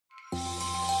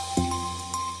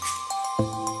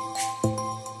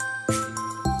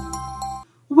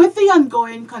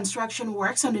ongoing construction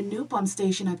works on the new pump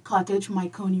station at Cottage,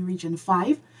 Mahaicony Region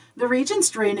 5, the region's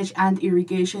drainage and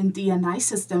irrigation D&I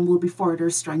system will be further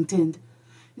strengthened.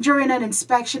 During an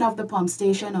inspection of the pump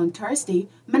station on Thursday,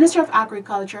 Minister of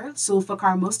Agriculture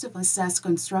Zulfikar Mustafa says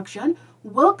construction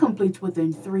will complete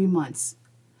within 3 months.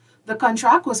 The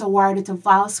contract was awarded to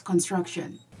Val's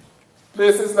Construction.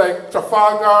 Places like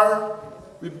Trafalgar,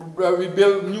 we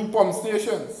build new pump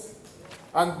stations.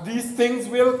 And these things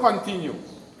will continue.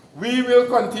 We will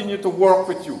continue to work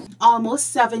with you.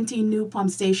 Almost 17 new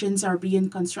pump stations are being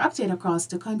constructed across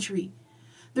the country.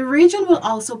 The region will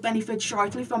also benefit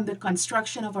shortly from the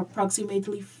construction of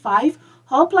approximately 5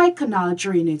 hope-like canal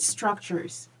drainage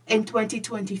structures. In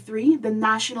 2023, the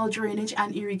National Drainage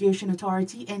and Irrigation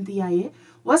Authority, NDIA,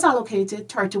 was allocated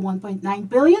 $31.9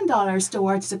 billion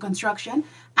towards the construction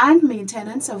and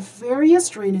maintenance of various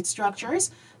drainage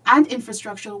structures and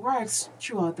infrastructural works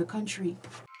throughout the country.